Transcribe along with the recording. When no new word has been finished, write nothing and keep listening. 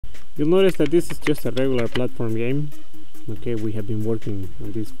You'll notice that this is just a regular platform game. Okay, we have been working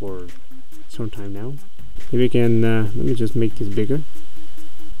on this for some time now. Maybe we can, let me just make this bigger,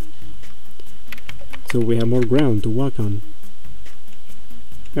 so we have more ground to walk on.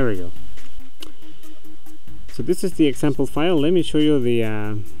 There we go. So this is the example file. Let me show you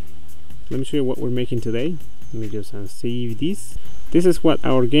what we're making today. Let me just save this. This is what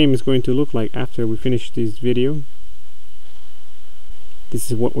our game is going to look like after we finish this video. This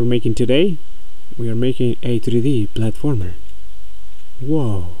is what we're making today. We are making a 3D platformer.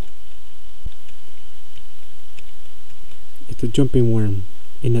 Whoa! It's a jumping worm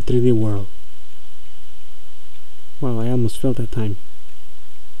in a 3D world. Wow, I almost fell that time.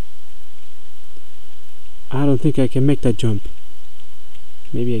 I don't think I can make that jump.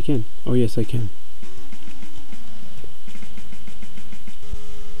 Maybe I can. Oh yes, I can.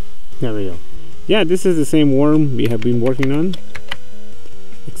 There we go. Yeah, this is the same worm we have been working on,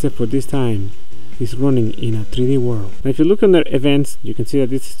 except for this time it's running in a 3D world. Now if you look under events, you can see that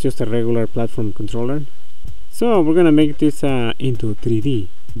this is just a regular platform controller. So we're gonna make this into 3D.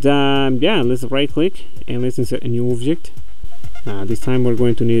 Yeah, let's right click and let's insert a new object. This time we're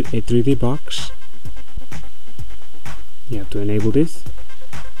going to need a 3D box. You have to enable this,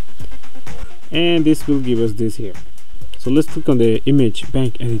 and this will give us this here. So let's click on the image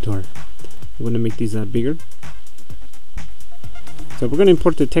bank editor. I'm going to make this bigger. So we're going to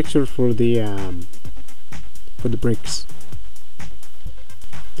import the texture for the bricks.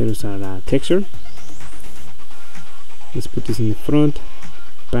 There's our texture. Let's put this in the front,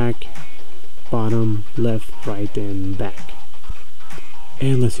 back, bottom, left, right, and back.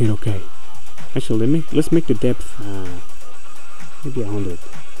 And let's hit OK. Actually, let's make the depth maybe 100.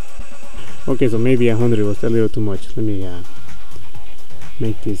 Okay, so maybe 100 was a little too much. Let me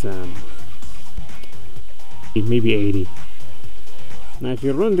make this maybe 80. Now if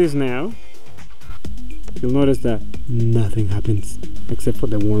you run this now, you'll notice that nothing happens except for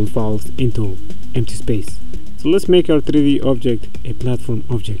the worm falls into empty space. So let's make our 3D object a platform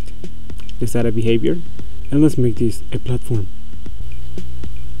object. Let's add a behavior and let's make this a platform.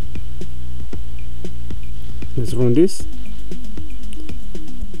 Let's run this,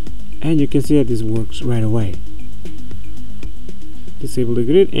 and you can see that this works right away. Disable the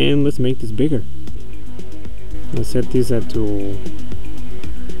grid and let's make this bigger. Let's set this up to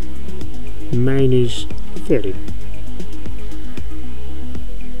 -30.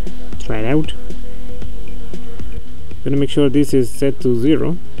 Try it out. Gonna make sure this is set to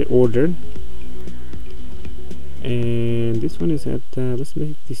 0, the order, and this one is at let's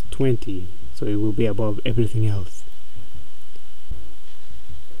make this 20, so it will be above everything else.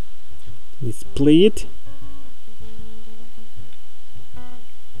 Let's play it,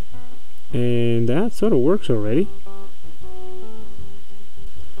 and that sort of works already.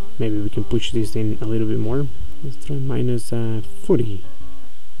 Maybe we can push this in a little bit more. Let's try -40,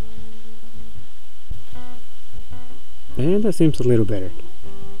 and that seems a little better.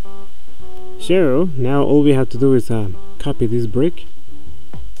 So now all we have to do is copy this brick,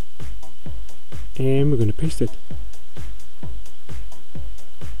 and we're gonna paste it.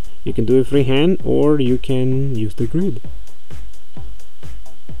 You can do it freehand or you can use the grid.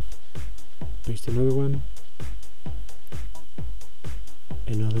 Paste another one,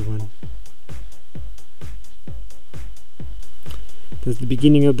 another one. That's the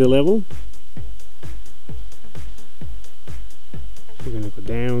beginning of the level. We're gonna go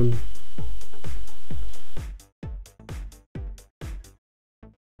down.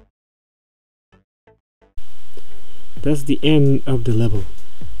 That's the end of the level.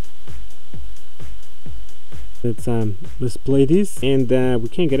 Let's play this, and we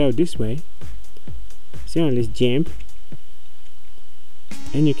can't get out this way. So let's jump,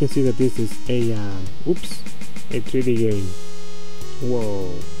 and you can see that this is a a 3D game.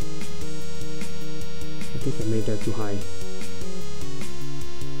 Whoa! I think I made that too high.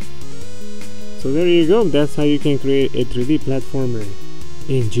 So there you go. That's how you can create a 3D platformer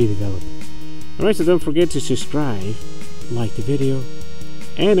in Gdevelop. Alright, so don't forget to subscribe, like the video,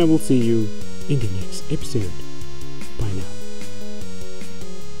 and I will see you in the next episode. Bye now.